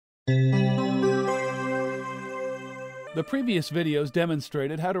The previous videos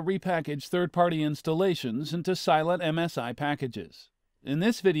demonstrated how to repackage third-party installations into silent MSI packages. In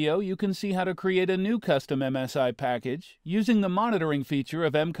this video, you can see how to create a new custom MSI package using the monitoring feature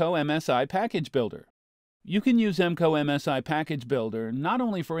of EMCO MSI Package Builder. You can use EMCO MSI Package Builder not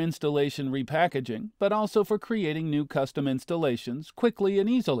only for installation repackaging, but also for creating new custom installations quickly and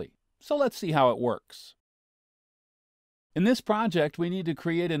easily. So let's see how it works. In this project, we need to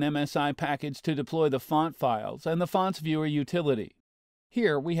create an MSI package to deploy the font files and the Fonts Viewer utility.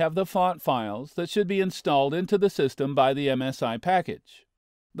 Here we have the font files that should be installed into the system by the MSI package.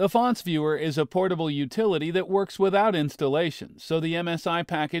 The Fonts Viewer is a portable utility that works without installation, so the MSI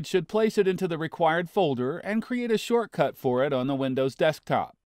package should place it into the required folder and create a shortcut for it on the Windows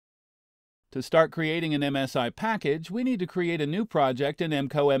desktop. To start creating an MSI package, we need to create a new project in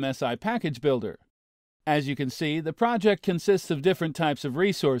EMCO MSI Package Builder. As you can see, the project consists of different types of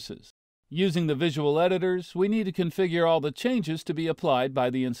resources. Using the visual editors, we need to configure all the changes to be applied by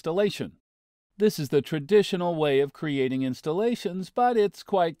the installation. This is the traditional way of creating installations, but it's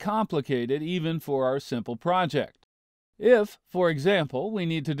quite complicated even for our simple project. If, for example, we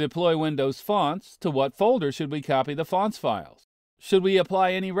need to deploy Windows fonts, to what folder should we copy the fonts files? Should we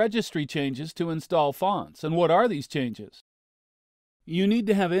apply any registry changes to install fonts, and what are these changes? You need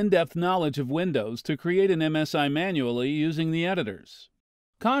to have in-depth knowledge of Windows to create an MSI manually using the editors.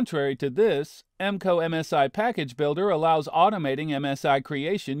 Contrary to this, EMCO MSI Package Builder allows automating MSI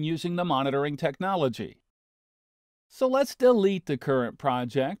creation using the monitoring technology. So let's delete the current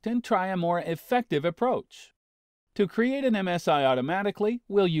project and try a more effective approach. To create an MSI automatically,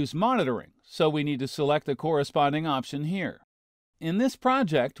 we'll use monitoring, so we need to select the corresponding option here. In this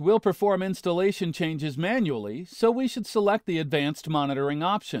project, we'll perform installation changes manually, so we should select the Advanced Monitoring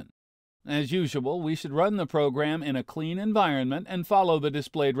option. As usual, we should run the program in a clean environment and follow the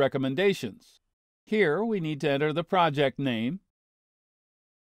displayed recommendations. Here, we need to enter the project name.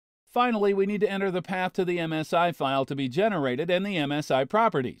 Finally, we need to enter the path to the MSI file to be generated and the MSI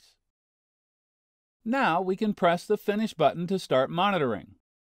properties. Now, we can press the Finish button to start monitoring.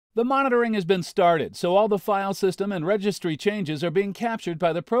 The monitoring has been started, so all the file system and registry changes are being captured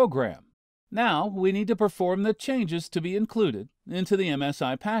by the program. Now, we need to perform the changes to be included into the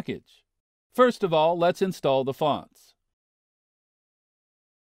MSI package. First of all, let's install the fonts.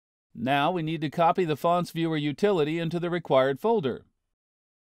 Now we need to copy the Fonts Viewer utility into the required folder.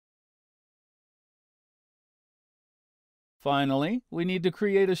 Finally, we need to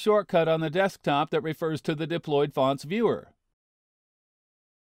create a shortcut on the desktop that refers to the deployed Fonts Viewer.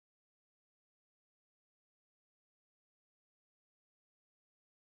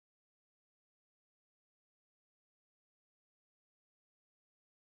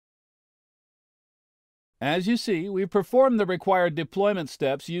 As you see, we performed the required deployment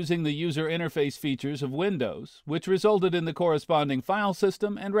steps using the user interface features of Windows, which resulted in the corresponding file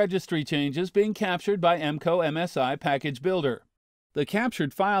system and registry changes being captured by EMCO MSI Package Builder. The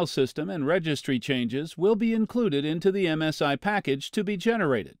captured file system and registry changes will be included into the MSI package to be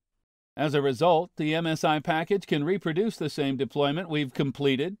generated. As a result, the MSI package can reproduce the same deployment we've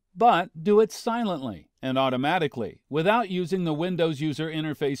completed, but do it silently and automatically, without using the Windows user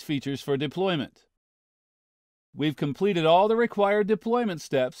interface features for deployment. We've completed all the required deployment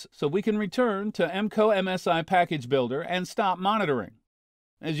steps, so we can return to EMCO MSI Package Builder and stop monitoring.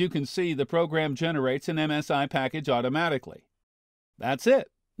 As you can see, the program generates an MSI package automatically. That's it.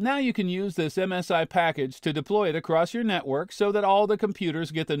 Now you can use this MSI package to deploy it across your network so that all the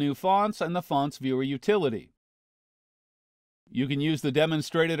computers get the new fonts and the Fonts Viewer utility. You can use the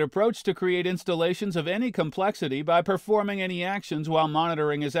demonstrated approach to create installations of any complexity by performing any actions while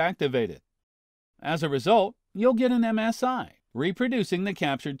monitoring is activated. As a result, you'll get an MSI, reproducing the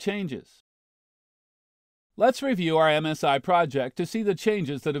captured changes. Let's review our MSI project to see the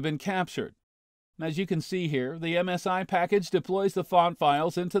changes that have been captured. As you can see here, the MSI package deploys the font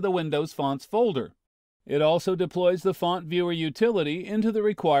files into the Windows Fonts folder. It also deploys the Font Viewer utility into the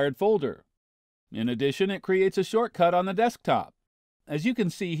required folder. In addition, it creates a shortcut on the desktop. As you can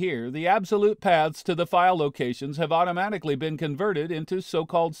see here, the absolute paths to the file locations have automatically been converted into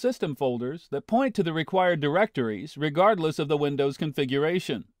so-called system folders that point to the required directories regardless of the Windows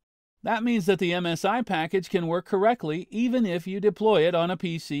configuration. That means that the MSI package can work correctly even if you deploy it on a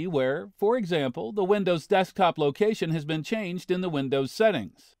PC where, for example, the Windows desktop location has been changed in the Windows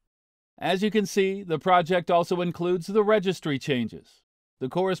settings. As you can see, the project also includes the registry changes. The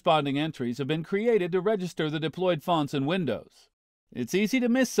corresponding entries have been created to register the deployed fonts in Windows. It's easy to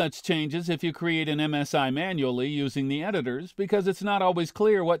miss such changes if you create an MSI manually using the editors because it's not always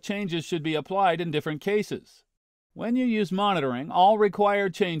clear what changes should be applied in different cases. When you use monitoring, all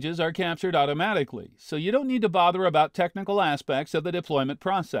required changes are captured automatically, so you don't need to bother about technical aspects of the deployment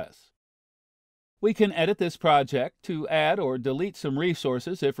process. We can edit this project to add or delete some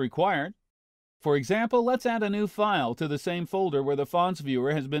resources if required. For example, let's add a new file to the same folder where the fonts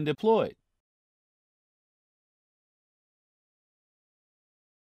viewer has been deployed.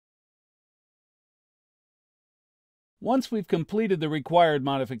 Once we've completed the required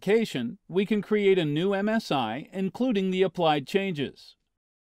modification, we can create a new MSI, including the applied changes.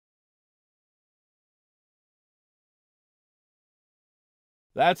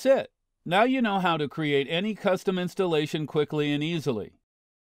 That's it. Now you know how to create any custom installation quickly and easily.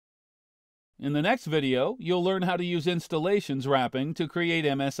 In the next video, you'll learn how to use installations wrapping to create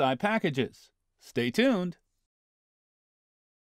MSI packages. Stay tuned!